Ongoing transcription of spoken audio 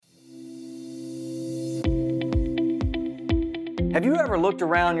Have you ever looked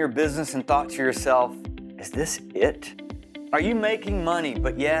around your business and thought to yourself, is this it? Are you making money,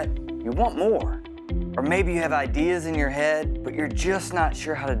 but yet you want more? Or maybe you have ideas in your head, but you're just not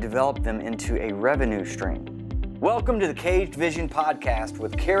sure how to develop them into a revenue stream. Welcome to the Caged Vision Podcast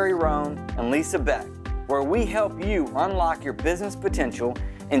with Carrie Rome and Lisa Beck, where we help you unlock your business potential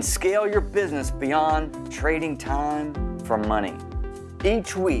and scale your business beyond trading time for money.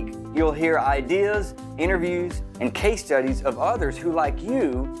 Each week, you'll hear ideas, interviews, and case studies of others who, like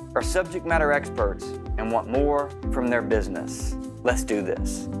you, are subject matter experts and want more from their business. Let's do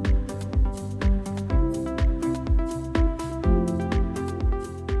this.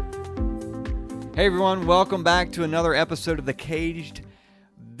 Hey everyone, welcome back to another episode of the Caged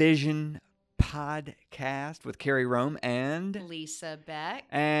Vision Podcast with Carrie Rome and Lisa Beck.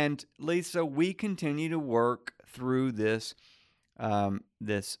 And Lisa, we continue to work through this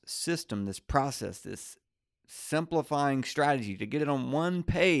this system, this process, this simplifying strategy to get it on one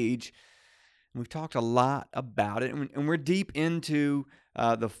page. And we've talked a lot about it, and we're deep into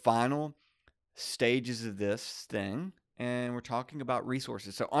the final stages of this thing, and we're talking about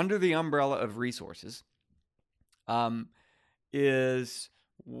resources. So under the umbrella of resources is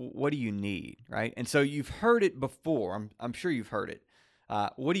what do you need, right? And so you've heard it before. I'm sure you've heard it.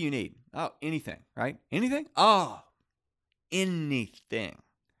 What do you need? Oh, anything, right? Anything? Oh, anything.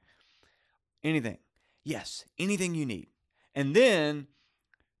 Anything. Yes, anything you need. And then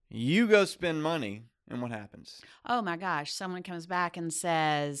you go spend money, and what happens? Oh my gosh, someone comes back and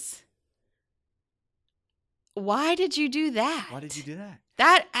says, why did you do that? Why did you do that?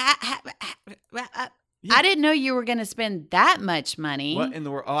 Yeah. I didn't know you were going to spend that much money. What in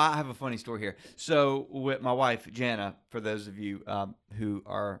the world? Oh, I have a funny story here. So with my wife, Jana, for those of you who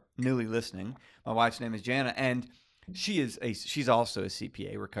are newly listening, my wife's name is Jana, and she's also a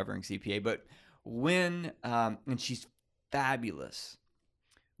CPA, recovering CPA, but and she's fabulous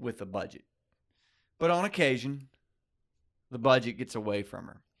with the budget. But on occasion, the budget gets away from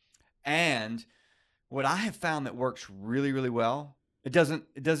her. And what I have found that works really, really well, it doesn't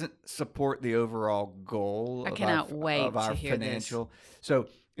support the overall goal of our financial. So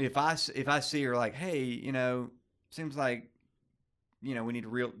if I see her like, hey, seems like, we need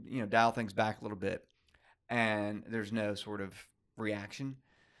to dial things back a little bit, and there's no sort of reaction,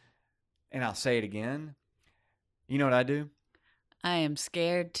 and I'll say it again, you know what I do? I am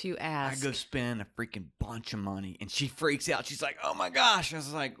scared to ask. I go spend a freaking bunch of money, and she freaks out. She's like, oh my gosh. I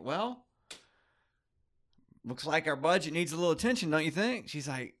was like, well, looks like our budget needs a little attention, don't you think? She's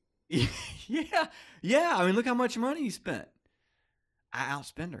like, yeah. I mean, look how much money you spent. I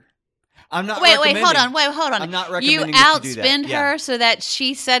outspend her. I'm not. Wait, hold on. I'm not recommending you that you do that. outspend her so that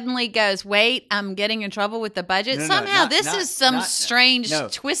she suddenly goes, wait, I'm getting in trouble with the budget. This is some strange,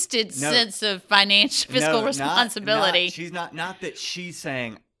 twisted sense of fiscal responsibility. She's not that she's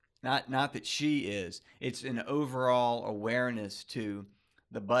saying, not that she is. It's an overall awareness to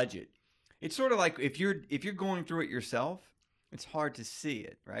the budget. It's sort of like if you're going through it yourself, it's hard to see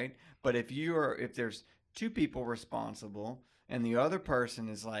it, right? But if there's two people responsible and the other person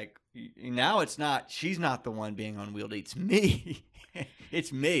is like, now she's not the one being unwieldy, it's me.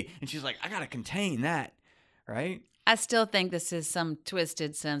 It's me. And she's like, I got to contain that, right? I still think this is some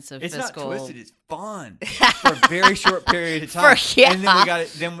twisted sense of fiscal. It's not twisted, it's fun for a very short period of time. And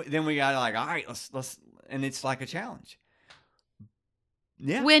then we got like, all right, let's and it's like a challenge.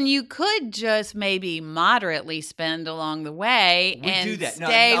 Yeah. When you could just maybe moderately spend along the way and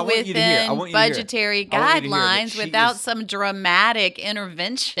stay within budgetary guidelines without some dramatic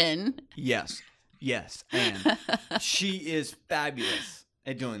intervention. Yes. And she is fabulous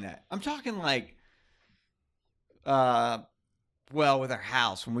at doing that. I'm talking like, with our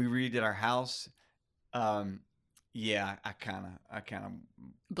house, when we redid our house, I kind of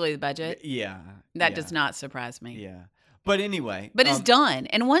blew the budget. Yeah. That does not surprise me. Yeah. But anyway. But it's done.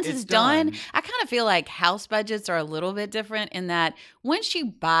 And once it's done, I kind of feel like house budgets are a little bit different in that once you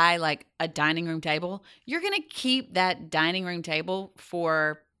buy like a dining room table, you're going to keep that dining room table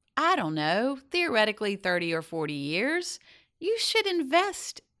for, I don't know, theoretically 30 or 40 years. You should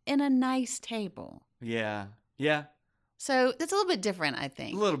invest in a nice table. Yeah. So it's a little bit different, I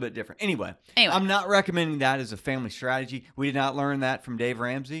think. A little bit different. Anyway, I'm not recommending that as a family strategy. We did not learn that from Dave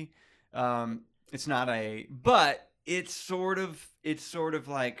Ramsey. It's not but it's sort of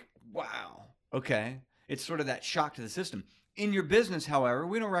like, wow, okay. It's sort of that shock to the system. In your business, however,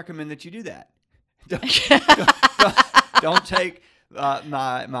 we don't recommend that you do that. Don't take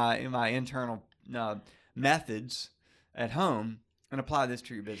my internal methods at home and apply this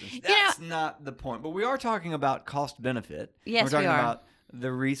to your business. That's not the point. But we are talking about cost benefit. Yes, we're talking we are. about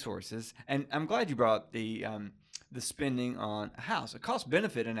the resources. And I'm glad you brought up the the spending on a house. A cost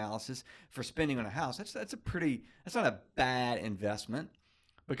benefit analysis for spending on a house, that's not a bad investment,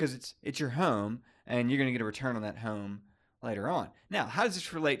 because it's your home and you're going to get a return on that home later on. Now, how does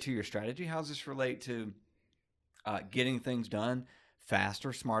this relate to your strategy? How does this relate to getting things done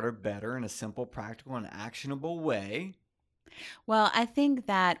faster, smarter, better, in a simple, practical, and actionable way? Well, I think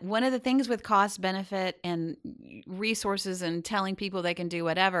that one of the things with cost benefit and resources and telling people they can do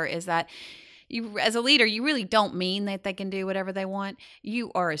whatever is that you, as a leader, you really don't mean that they can do whatever they want.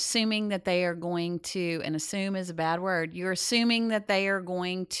 You are assuming that they are going to, and assume is a bad word, you're assuming that they are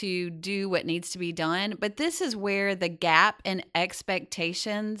going to do what needs to be done. But this is where the gap in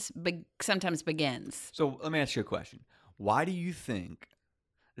expectations sometimes begins. So let me ask you a question. Why do you think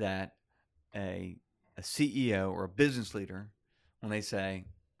that a CEO or a business leader, when they say,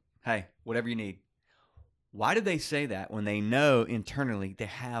 hey, whatever you need, why do they say that when they know internally they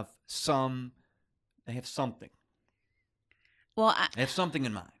have something? Well, They have something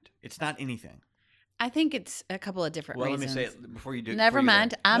in mind. It's not anything. I think it's a couple of different reasons. Let me say it before you do. Never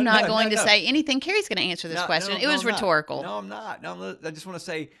mind. I'm not going to say anything. Carrie's going to answer this question. It was rhetorical. No, I'm not. No, I just want to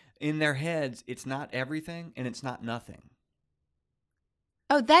say, in their heads, it's not everything and it's not nothing.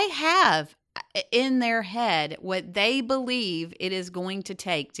 Oh, they have in their head what they believe it is going to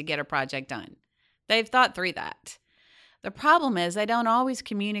take to get a project done. They've thought through that. The problem is they don't always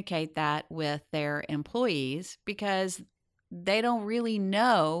communicate that with their employees because they don't really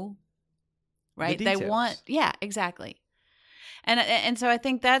know, right? The details. Yeah, exactly. And so I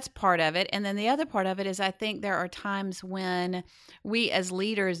think that's part of it. And then the other part of it is I think there are times when we as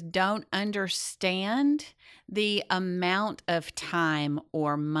leaders don't understand the amount of time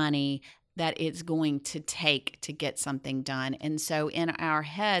or money that it's going to take to get something done. And so in our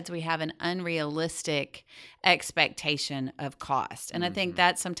heads, we have an unrealistic expectation of cost. And I think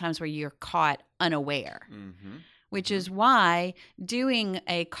that's sometimes where you're caught unaware. Which is why doing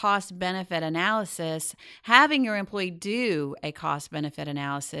a cost-benefit analysis, having your employee do a cost-benefit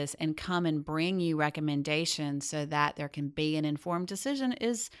analysis and come and bring you recommendations so that there can be an informed decision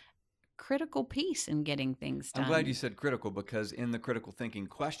is a critical piece in getting things done. I'm glad you said critical, because in the critical thinking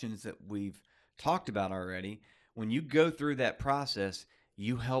questions that we've talked about already, when you go through that process,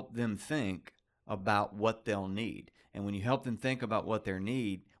 you help them think about what they'll need. And when you help them think about what they'll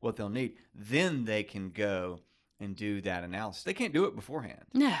need, then they can go and do that analysis. They can't do it beforehand.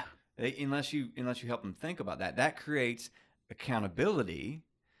 No. Unless you help them think about that. That creates accountability,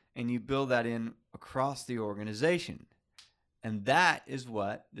 and you build that in across the organization. And that is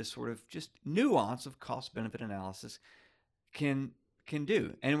what this sort of just nuance of cost-benefit analysis can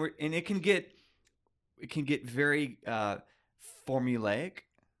do. And it can get very formulaic.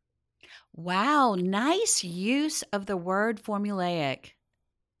 Wow, nice use of the word formulaic.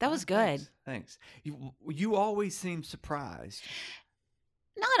 That was good. Thanks. You always seem surprised.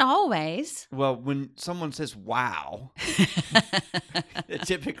 Not always. Well, when someone says "wow," it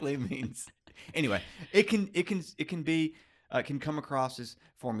typically means. Anyway, it can come across as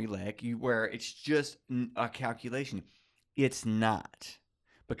formulaic, where it's just a calculation. It's not,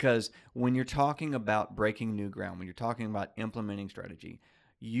 because when you're talking about breaking new ground, when you're talking about implementing strategy,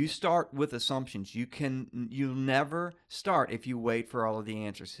 you start with assumptions. You'll never start if you wait for all of the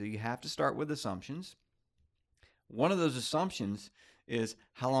answers. So you have to start with assumptions. One of those assumptions is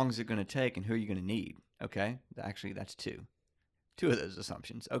how long is it going to take and who are you going to need? Okay, actually that's two of those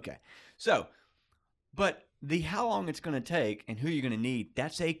assumptions. Okay, so but the how long it's going to take and who you're going to need,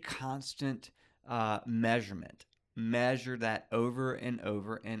 that's a constant measurement. Measure that over and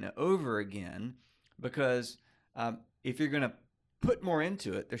over and over again, because if you're going to put more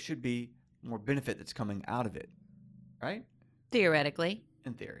into it, there should be more benefit that's coming out of it, right? Theoretically.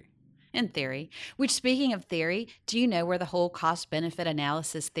 In theory. In theory. Which, speaking of theory, do you know where the whole cost-benefit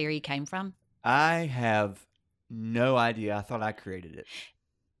analysis theory came from? I have no idea. I thought I created it.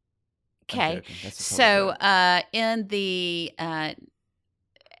 Okay. So in the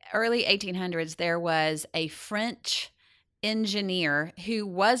early 1800s, there was a French engineer who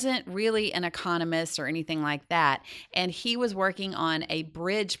wasn't really an economist or anything like that, and he was working on a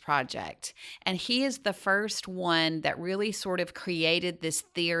bridge project, and he is the first one that really sort of created this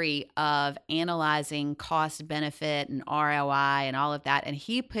theory of analyzing cost benefit and ROI and all of that, and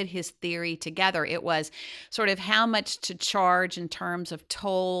he put his theory together. It was sort of how much to charge in terms of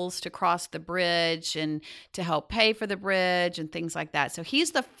tolls to cross the bridge and to help pay for the bridge and things like that. So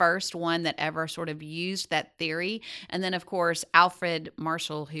he's the first one that ever sort of used that theory. And then, of course, Alfred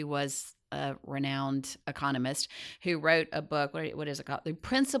Marshall, who was a renowned economist who wrote a book. What is it called? The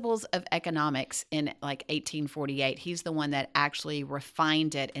Principles of Economics in like 1848. He's the one that actually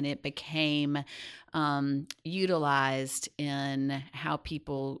refined it, and it became utilized in how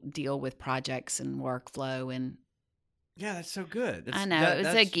people deal with projects and workflow. And yeah, that's so good. I know, it was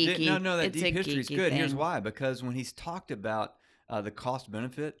a geeky. That deep history is good. Thing. Here's why: because when he's talked about the cost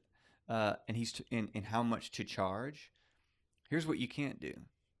benefit and he's in how much to charge, here's what you can't do.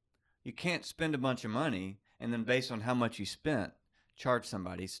 You can't spend a bunch of money and then based on how much you spent, charge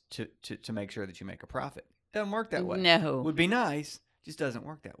somebody to make sure that you make a profit. Doesn't work that way. No. Would be nice, just doesn't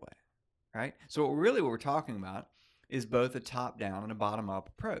work that way, right? So what we're talking about is both a top-down and a bottom-up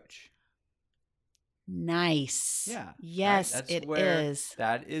approach. Nice. Yeah. Yes, right? it is.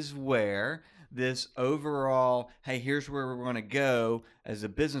 That is where this overall, hey, here's where we're going to go as a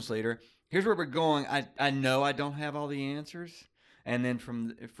business leader. Here's where we're going. I know I don't have all the answers. And then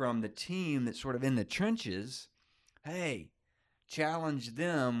from the team that's sort of in the trenches, hey, challenge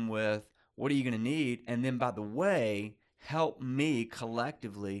them with what are you going to need? And then, by the way, help me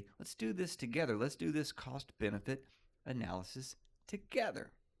collectively. Let's do this together. Let's do this cost-benefit analysis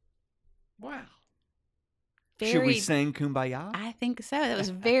together. Wow. Should we sing Kumbaya? I think so. That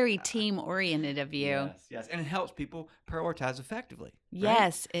was very team-oriented of you. Yes. And it helps people prioritize effectively. Right?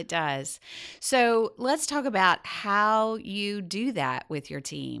 Yes, it does. So let's talk about how you do that with your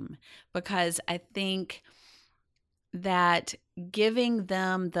team, because I think that giving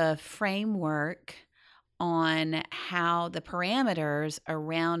them the framework on how the parameters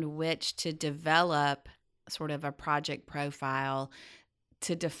around which to develop sort of a project profile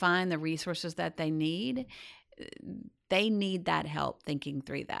to define the resources that they need that help thinking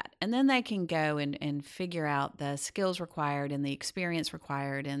through that. And then they can go and figure out the skills required and the experience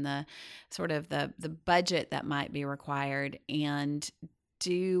required and the sort of the budget that might be required and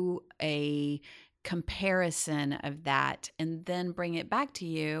do a comparison of that and then bring it back to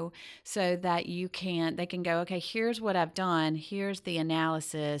you so that they can go, okay, here's what I've done. Here's the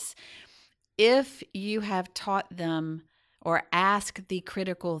analysis. If you have taught them or ask the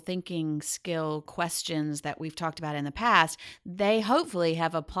critical thinking skill questions that we've talked about in the past, they hopefully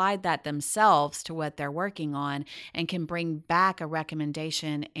have applied that themselves to what they're working on and can bring back a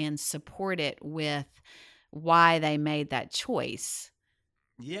recommendation and support it with why they made that choice.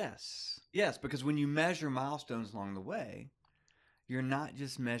 Yes, because when you measure milestones along the way, you're not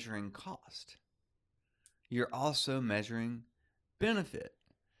just measuring cost. You're also measuring benefit.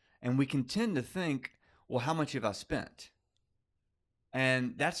 And we can tend to think, well, how much have I spent?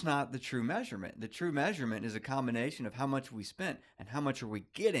 And that's not the true measurement. The true measurement is a combination of how much we spent and how much are we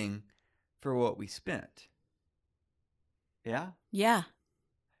getting for what we spent. Yeah? Yeah.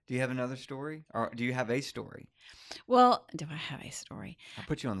 Do you have another story? Or do you have a story? Well, do I have a story? I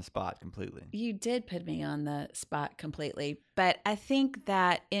put you on the spot completely. You did put me on the spot completely. But I think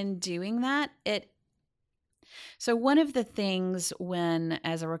that in doing that, so one of the things when,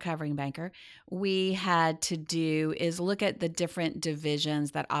 as a recovering banker, we had to do is look at the different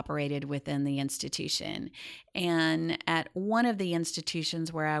divisions that operated within the institution. And at one of the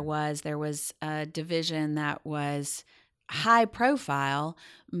institutions where I was, there was a division that was high profile,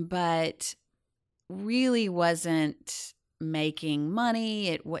 but really wasn't making money.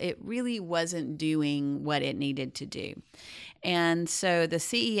 It really wasn't doing what it needed to do. And so the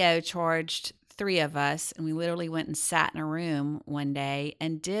CEO charged 3 of us, and we literally went and sat in a room one day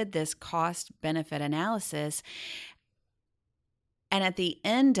and did this cost benefit analysis. And at the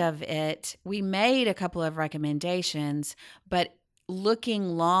end of it, we made a couple of recommendations, but looking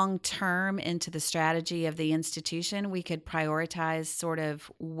long term into the strategy of the institution, we could prioritize sort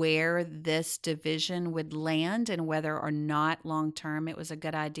of where this division would land and whether or not long term it was a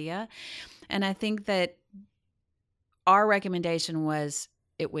good idea. And I think that our recommendation was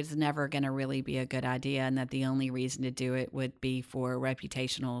it was never going to really be a good idea, and that the only reason to do it would be for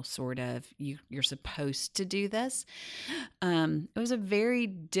reputational sort of you're supposed to do this. It was a very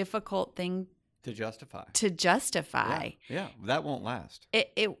difficult thing to justify. Yeah, that won't last.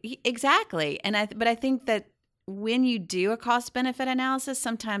 Exactly. But I think that when you do a cost benefit analysis,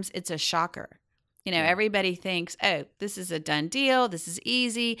 sometimes it's a shocker. Everybody thinks, oh, this is a done deal. This is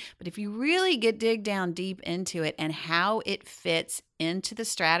easy. But if you really dig down deep into it and how it fits into the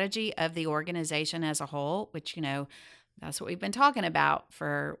strategy of the organization as a whole, which, that's what we've been talking about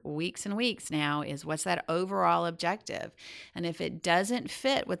for weeks and weeks now, is what's that overall objective? And if it doesn't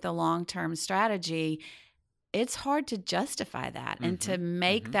fit with the long-term strategy, it's hard to justify that and to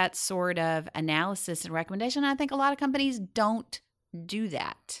make that sort of analysis and recommendation. I think a lot of companies don't do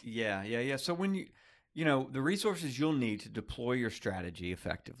that. Yeah. So when the resources you'll need to deploy your strategy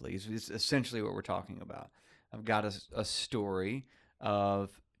effectively is essentially what we're talking about. I've got a story of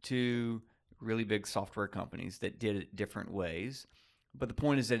two really big software companies that did it different ways. But the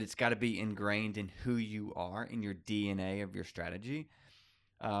point is that it's got to be ingrained in who you are, in your DNA of your strategy.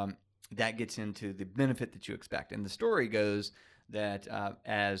 That gets into the benefit that you expect. And the story goes that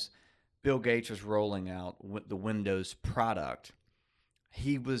as Bill Gates was rolling out the Windows product,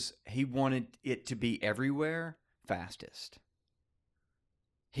 he wanted it to be everywhere fastest.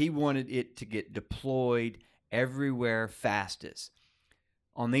 He wanted it to get deployed everywhere fastest.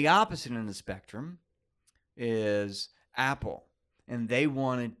 On the opposite end of the spectrum is Apple, and they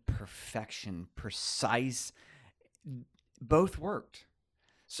wanted perfection, precise. Both worked.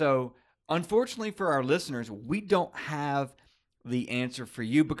 So, unfortunately for our listeners, we don't have the answer for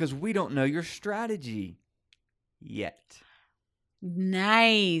you because we don't know your strategy yet.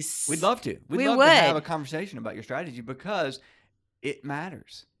 Nice. We'd love to. We'd love to have a conversation about your strategy because it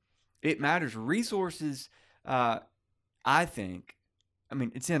matters. It matters. Resources, I think,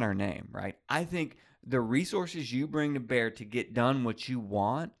 it's in our name, right? I think the resources you bring to bear to get done what you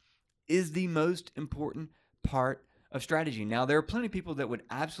want is the most important part of strategy. Now, there are plenty of people that would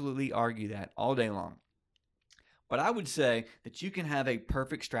absolutely argue that all day long. But I would say that you can have a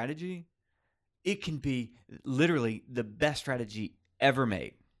perfect strategy. It can be literally the best strategy ever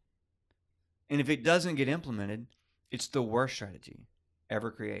made. And if it doesn't get implemented, it's the worst strategy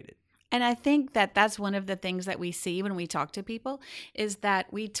ever created. And I think that that's one of the things that we see when we talk to people is that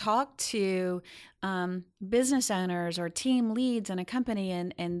we talk to business owners or team leads in a company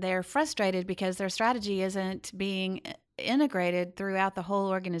and they're frustrated because their strategy isn't being integrated throughout the whole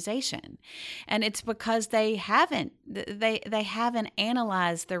organization. And it's because they haven't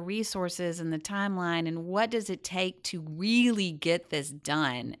analyzed the resources and the timeline and what does it take to really get this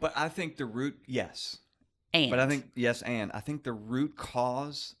done. But I think the root, yes. And I think the root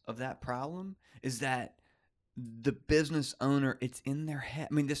cause of that problem is that the business owner, it's in their head.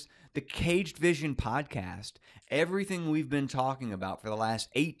 The Caged Vision podcast, everything we've been talking about for the last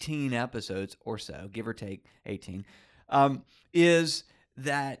 18 episodes or so, give or take 18, is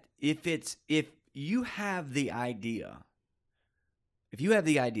that if you have the idea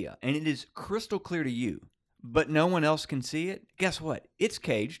and it is crystal clear to you, but no one else can see it, guess what? It's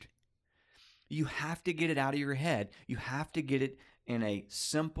caged. You have to get it out of your head. You have to get it in a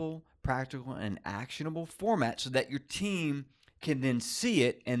simple, practical, and actionable format so that your team can then see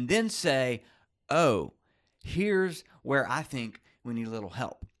it and then say, oh, here's where I think we need a little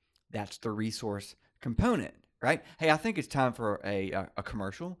help. That's the resource component, right? Hey, I think it's time for a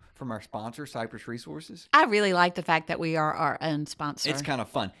commercial from our sponsor, Cypress Resources. I really like the fact that we are our own sponsor. It's kind of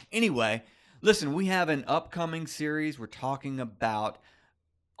fun. Anyway, listen, we have an upcoming series. We're talking about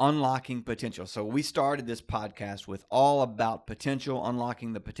unlocking potential. So we started this podcast with all about potential,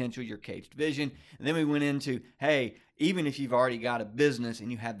 unlocking the potential, your caged vision. And then we went into, hey, even if you've already got a business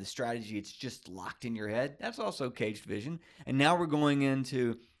and you have the strategy, it's just locked in your head. That's also caged vision. And now we're going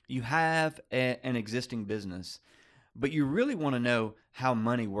into, you have an existing business, but you really want to know how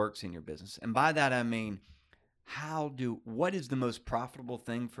money works in your business. And by that, I mean, what is the most profitable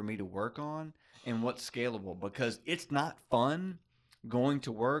thing for me to work on and what's scalable? Because it's not fun going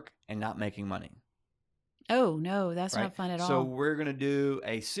to work and not making money. Oh, no, that's right? Not fun at all. So we're going to do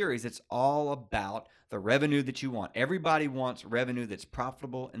a series that's all about the revenue that you want. Everybody wants revenue that's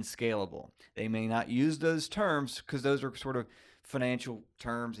profitable and scalable. They may not use those terms because those are sort of financial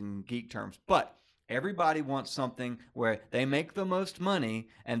terms and geek terms, but everybody wants something where they make the most money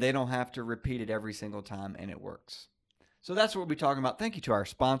and they don't have to repeat it every single time and it works. So that's what we'll be talking about. Thank you to our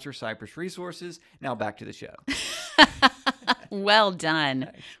sponsor, Cypress Resources. Now back to the show. Well done.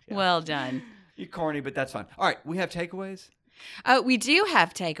 Thanks, yeah. Well done. You're corny, but that's fine. All right, we have takeaways? We do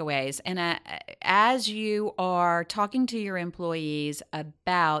have takeaways. And as you are talking to your employees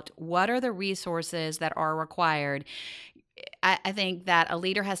about what are the resources that are required, I think that a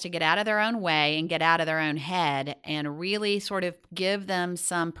leader has to get out of their own way and get out of their own head and really sort of give them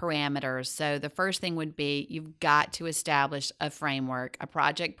some parameters. So the first thing would be you've got to establish a framework, a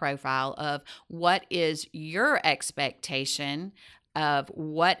project profile of what is your expectation of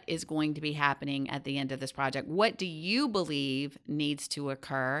what is going to be happening at the end of this project. What do you believe needs to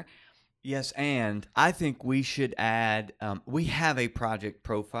occur? Yes, and I think we should add, we have a project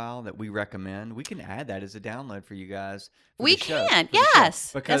profile that we recommend. We can add that as a download for you guys. We can,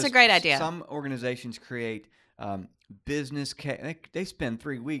 yes. That's a great idea. Some organizations create business case. They spend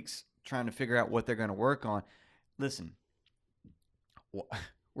 3 weeks trying to figure out what they're going to work on. Listen,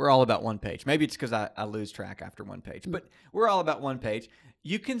 we're all about one page. Maybe it's because I lose track after one page, but we're all about one page.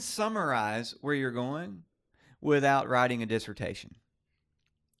 You can summarize where you're going without writing a dissertation.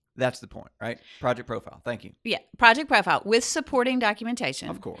 That's the point, right? Project profile. Thank you. Yeah, project profile with supporting documentation.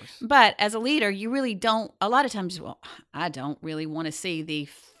 Of course. But as a leader, you really don't, a lot of times, well, I don't really want to see the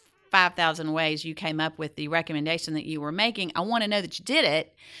 5,000 ways you came up with the recommendation that you were making. I want to know that you did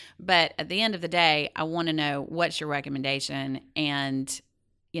it. But at the end of the day, I want to know what's your recommendation and,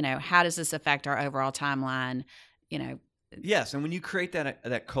 how does this affect our overall timeline? Yes, and when you create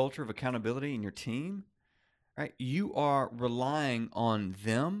that culture of accountability in your team, right, you are relying on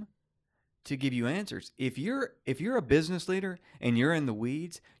them to give you answers. If you're a business leader and you're in the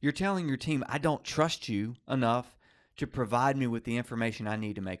weeds, you're telling your team, I don't trust you enough to provide me with the information I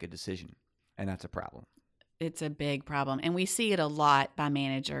need to make a decision. And that's a problem. It's a big problem. And we see it a lot by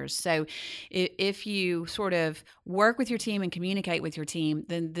managers. So if you sort of work with your team and communicate with your team,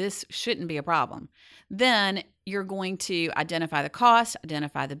 then this shouldn't be a problem. Then you're going to identify the costs,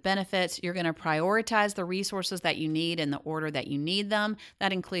 identify the benefits. You're going to prioritize the resources that you need in the order that you need them.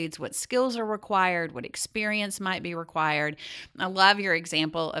 That includes what skills are required, what experience might be required. I love your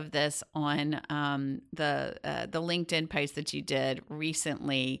example of this on the LinkedIn post that you did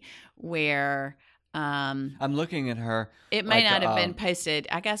recently where I'm looking at her. It may not have been posted.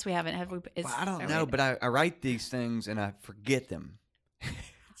 I guess we haven't. Have we? Well, I don't know, but I write these things and I forget them.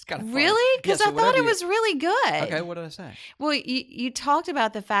 It's kind of funny. Really? Because Yeah, so I thought it whatever was really good. Okay, what did I say? Well, you talked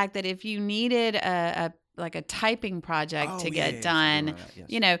about the fact that if you needed a typing project to get done,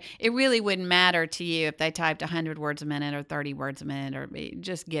 Yes. it really wouldn't matter to you if they typed 100 words a minute or 30 words a minute, or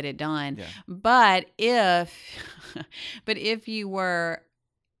just get it done. Yeah. But if you were,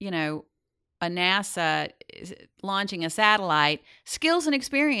 a NASA launching a satellite, skills and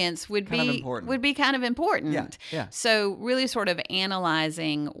experience would be kind of important. Yeah. So really sort of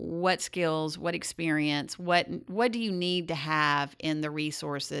analyzing what skills, what experience, what do you need to have in the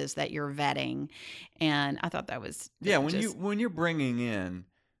resources that you're vetting. And I thought that was when you're bringing in,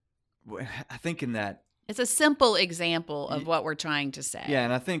 I think in that it's a simple example of what we're trying to say. Yeah,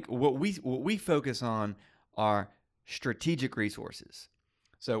 and I think what we focus on are strategic resources.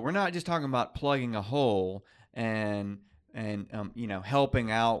 So we're not just talking about plugging a hole and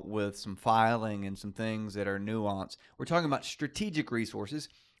helping out with some filing and some things that are nuanced. We're talking about strategic resources,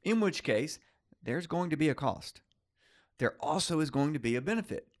 in which case there's going to be a cost. There also is going to be a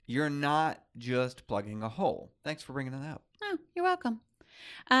benefit. You're not just plugging a hole. Thanks for bringing that up. Oh, you're welcome.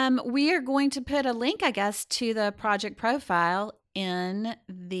 We are going to put a link, I guess, to the project profile in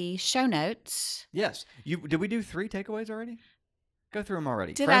the show notes. Yes. Did we do 3 takeaways already? Go through them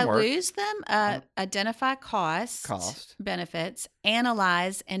already. Did I lose them? Identify cost, benefits,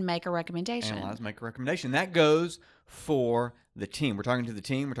 analyze, and make a recommendation. Analyze, make a recommendation. That goes for the team. We're talking to the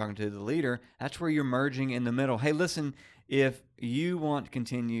team. We're talking to the leader. That's where you're merging in the middle. Hey, listen, if you want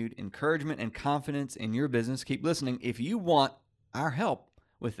continued encouragement and confidence in your business, keep listening. If you want our help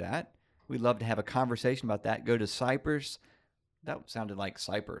with that, we'd love to have a conversation about that. Go to Cypress. That sounded like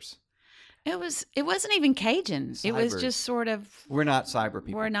Cypress. It wasn't even Cajun. It was just sort of. We're not cyber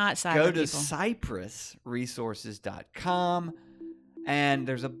people. We're not cyber people. Go to cypressresources.com and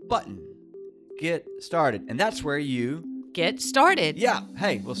there's a button. Get started. And that's where you get started. Yeah.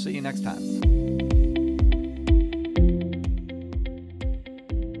 Hey, we'll see you next time.